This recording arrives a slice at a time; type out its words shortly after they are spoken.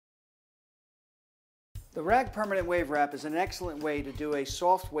The Rag Permanent Wave Wrap is an excellent way to do a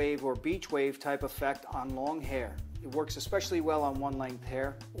soft wave or beach wave type effect on long hair. It works especially well on one length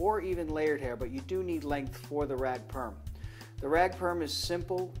hair or even layered hair, but you do need length for the Rag Perm. The Rag Perm is a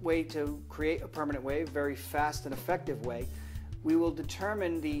simple way to create a permanent wave, very fast and effective way. We will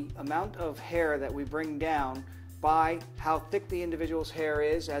determine the amount of hair that we bring down by how thick the individual's hair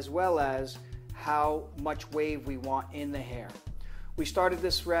is, as well as how much wave we want in the hair. We started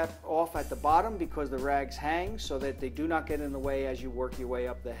this wrap off at the bottom because the rags hang so that they do not get in the way as you work your way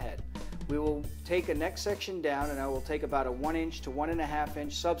up the head. We will take a neck section down, and I will take about a 1 inch to 1.5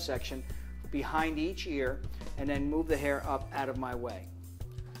 inch subsection behind each ear and then move the hair up out of my way.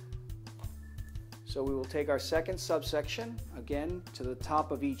 So we will take our second subsection again to the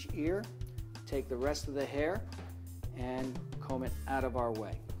top of each ear, take the rest of the hair and comb it out of our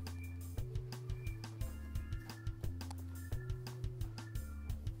way.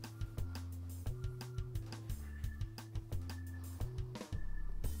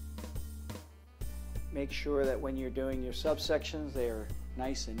 Make sure that when you're doing your subsections, they are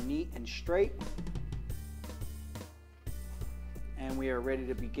nice and neat and straight. And we are ready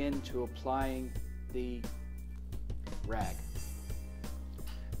to begin to applying the rag.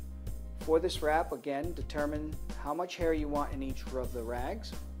 For this wrap, again, determine how much hair you want in each of the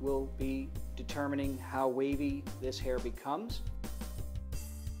rags. We'll be determining how wavy this hair becomes.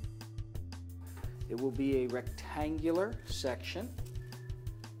 It will be a rectangular section,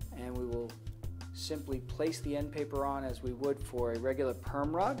 and we will simply place the end paper on as we would for a regular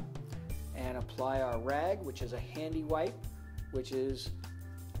perm rod and apply our rag, which is a handy wipe, which is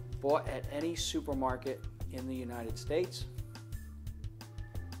bought at any supermarket in the United States.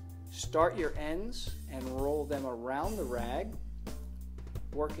 Start your ends and roll them around the rag,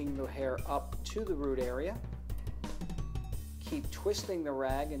 working the hair up to the root area. Keep twisting the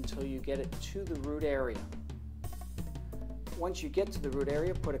rag until you get it to the root area. Once you get to the root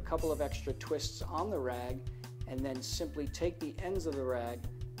area, put a couple of extra twists on the rag and then simply take the ends of the rag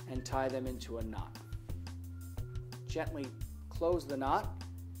and tie them into a knot. Gently close the knot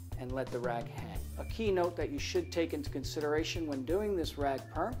and let the rag hang. A key note that you should take into consideration when doing this rag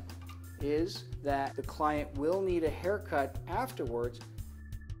perm is that the client will need a haircut afterwards.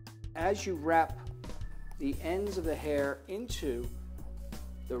 As you wrap the ends of the hair into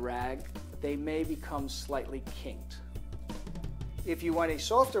the rag, they may become slightly kinked. If you want a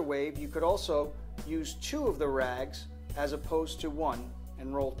softer wave, you could also use 2 of the rags as opposed to 1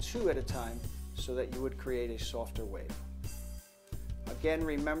 and roll 2 at a time so that you would create a softer wave. Again,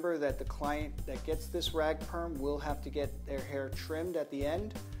 remember that the client that gets this rag perm will have to get their hair trimmed at the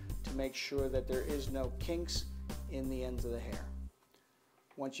end to make sure that there is no kinks in the ends of the hair.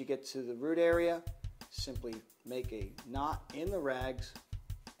 Once you get to the root area, simply make a knot in the rags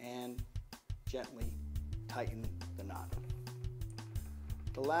and gently tighten the knot.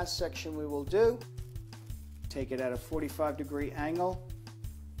 The last section we will do, take it at a 45-degree angle,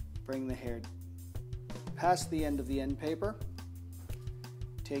 bring the hair past the end of the end paper,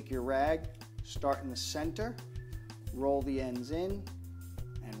 take your rag, start in the center, roll the ends in,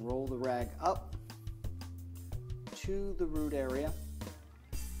 and roll the rag up to the root area.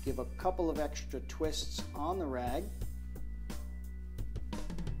 Give a couple of extra twists on the rag.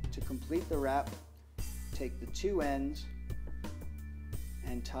 To complete the wrap, take the 2 ends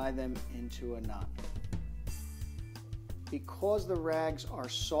and tie them into a knot. Because the rags are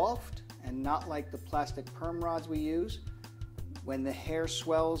soft and not like the plastic perm rods we use, when the hair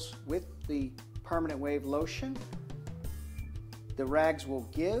swells with the permanent wave lotion, the rags will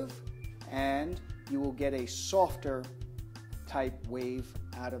give and you will get a softer type wave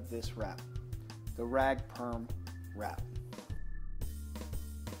out of this wrap, the Rag Perm wrap.